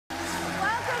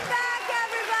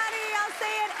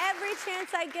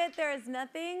chance I get, there is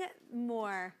nothing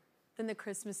more than the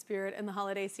Christmas spirit in the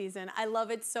holiday season. I love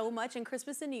it so much. And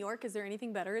Christmas in New York, is there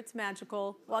anything better? It's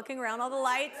magical. Walking around all the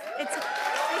lights, it's chilly.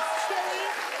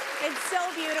 It's so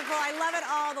beautiful. I love it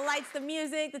all. The lights, the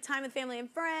music, the time with family and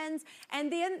friends.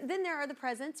 And then there are the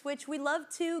presents, which we love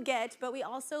to get, but we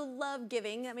also love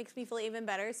giving. That makes me feel even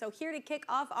better. So here to kick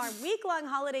off our week-long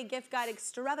holiday gift guide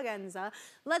extravaganza,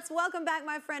 let's welcome back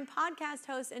my friend, podcast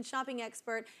host, and shopping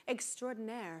expert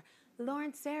extraordinaire,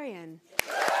 Lawrence Zarian.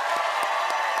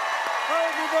 Hey,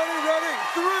 everybody, ready?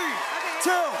 3,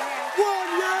 2, 1,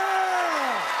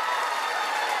 yeah!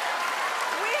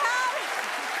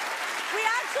 We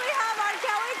actually have our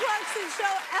Kelly Clarkson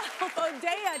Show elf,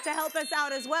 Odea, to help us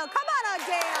out as well. Come on,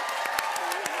 Odea.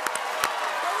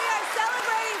 Well, we are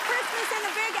celebrating Christmas in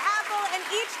the Big Apple, and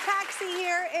each taxi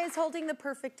here is holding the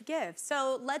perfect gift.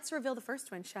 So let's reveal the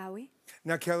first one, shall we?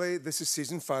 Now, Kelly, this is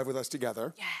season 5 with us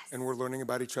together. Yes. And we're learning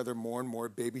about each other more and more,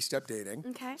 baby step dating.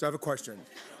 Okay. So I have a question.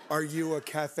 Are you a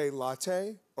cafe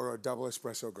latte or a double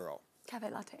espresso girl? Cafe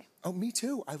latte. Oh, me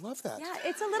too. I love that. Yeah,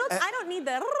 it's a little, I don't need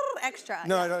the extra.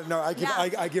 No, yeah. I don't. No, I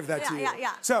give that to you.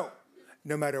 Yeah. So,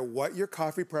 no matter what your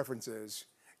coffee preference is,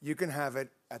 you can have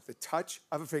it at the touch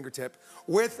of a fingertip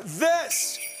with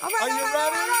this. All right, Are you ready? All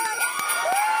right.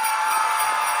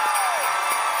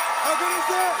 How good is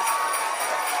this?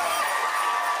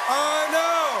 I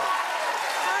know.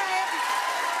 All right.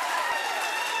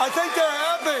 I think they're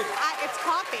happy. It's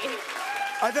coffee.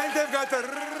 I think they've got the.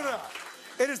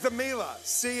 It is the Miele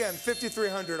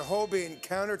CM5300 whole bean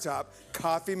countertop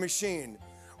coffee machine.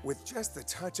 With just the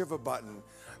touch of a button,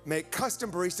 make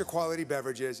custom barista quality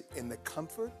beverages in the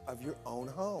comfort of your own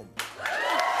home.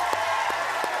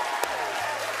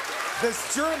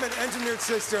 This German engineered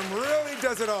system really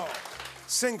does it all.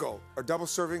 Single or double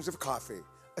servings of coffee,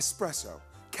 espresso,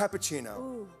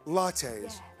 cappuccino,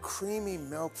 lattes, creamy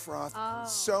milk froth,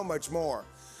 so much more.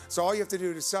 So all you have to do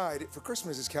to decide for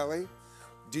Christmas is, Kelly,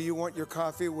 do you want your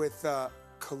coffee with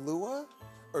Kahlua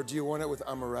or do you want it with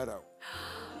amaretto?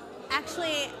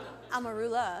 Actually,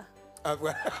 amarula.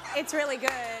 It's really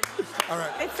good. All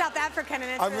right. It's South African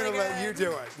and it's I'm really gonna let you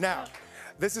good. do it. Now,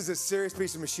 this is a serious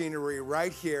piece of machinery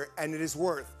right here, and it is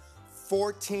worth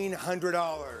 $1,400.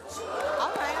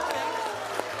 All right, okay.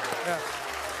 Yeah.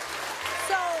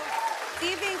 So, do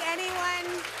you think anyone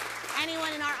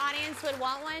in our audience would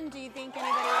want one? Do you think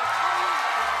anybody would? All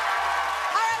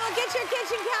right, well, get your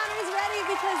kitchen counters ready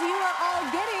because you are all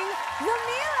getting the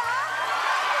Miele.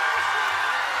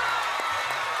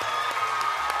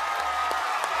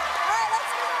 All right,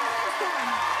 let's move on to the next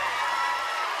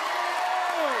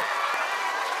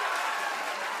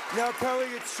one. Now, Kelly,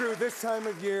 it's true. This time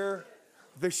of year,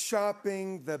 the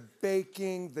shopping, the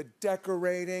baking, the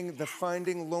decorating, the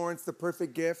finding Lawrence the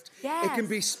perfect gift, it can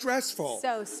be stressful.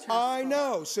 So stressful. I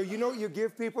know. So you know what you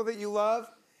give people that you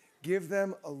love? Give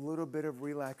them a little bit of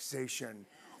relaxation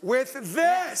with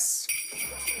this.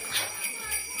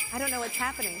 I don't know what's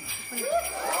happening. This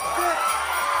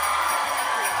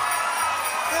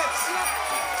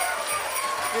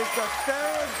is the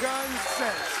Theragun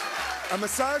Sense. A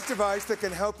massage device that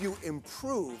can help you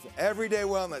improve everyday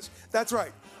wellness. That's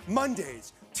right,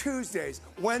 Mondays, Tuesdays,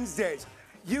 Wednesdays.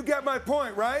 You get my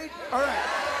point, right? All right.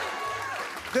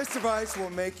 This device will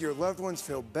make your loved ones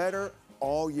feel better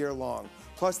all year long.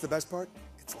 Plus, the best part,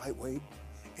 it's lightweight,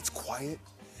 it's quiet,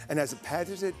 and has a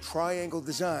patented triangle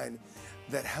design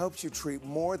that helps you treat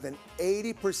more than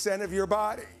 80% of your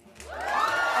body.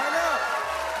 I know.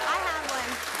 I have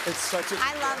one. It's such a...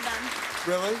 I love them.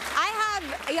 Really?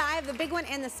 I have the big one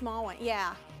and the small one.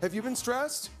 Yeah. Have you been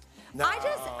stressed? No.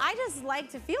 I just like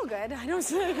to feel good. I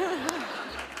don't.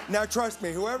 Now trust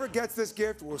me, whoever gets this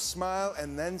gift will smile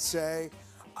and then say,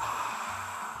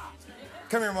 ah.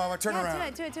 Come here, Mama, turn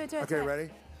around. Do it. Okay, ready?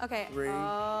 Okay. 3,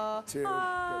 2, get ready.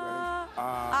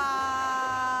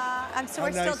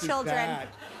 We're still children.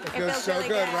 It feels so really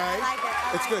good, good, right? I like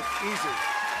it. It's good, easy.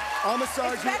 I'll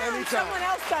massage It's you better when anytime. someone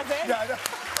else does it. Yeah, I know.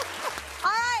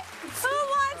 All right. Who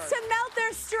wants to melt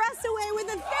their stress away with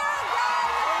a Theragun?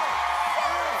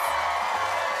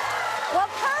 Well,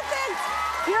 perfect.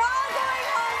 You're all going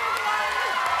home with one.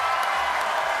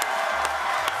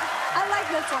 I like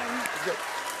this one. It's good.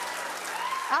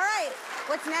 All right.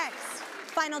 What's next?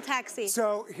 Final taxi.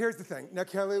 So here's the thing. Now,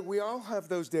 Kelly, we all have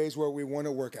those days where we want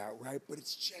to work out, right? But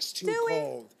it's just too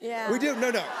cold. Yeah. We do.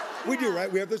 No. We do,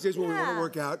 right? We have those days where we want to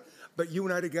work out, but you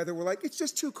and I together, we're like, it's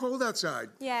just too cold outside.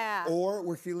 Yeah. Or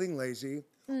we're feeling lazy.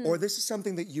 Or this is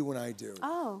something that you and I do.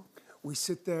 Oh. We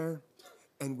sit there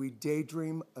and we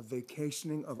daydream of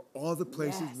vacationing of all the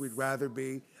places we'd rather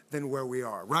be than where we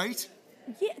are, right?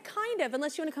 Yeah, kind of,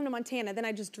 unless you want to come to Montana, then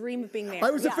I just dream of being there.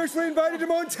 I was officially invited to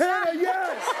Montana,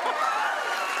 yes!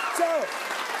 So,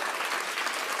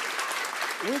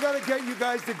 we got to get you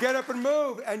guys to get up and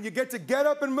move, and you get to get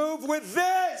up and move with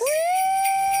this!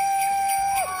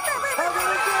 How do we do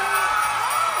it?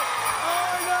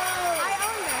 Oh, no! I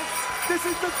own this. This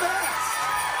is the best!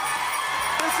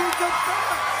 This is the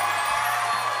best!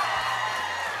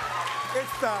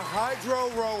 It's the Hydro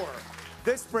Rower.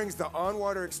 This brings the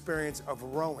on-water experience of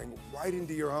rowing right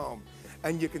into your home.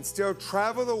 And you can still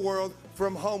travel the world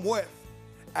from home with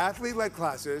athlete-led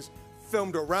classes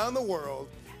filmed around the world.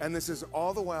 And this is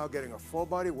all the while getting a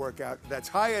full-body workout that's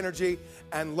high energy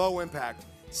and low impact.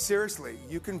 Seriously,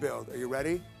 you can build, are you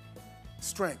ready?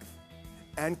 Strength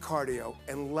and cardio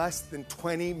in less than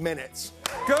 20 minutes.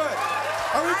 Good.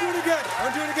 I want to do it again. I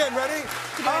want to do it again. Ready?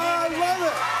 I love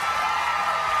it.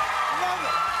 Love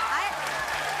it.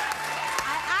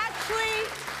 I actually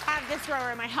have this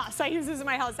rower in my house. I use this in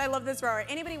my house. I love this rower.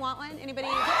 Anybody want one? Anybody?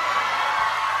 Every one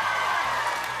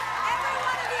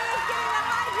of you is getting the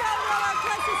Hydro Rower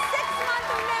plus a 6-month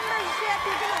membership.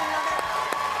 You're going to love it.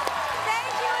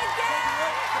 Thank you again.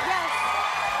 Yes.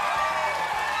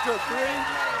 So 3,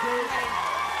 2,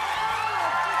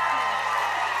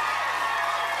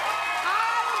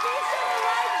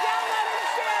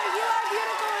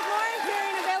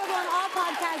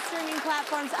 streaming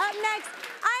platforms. Up next,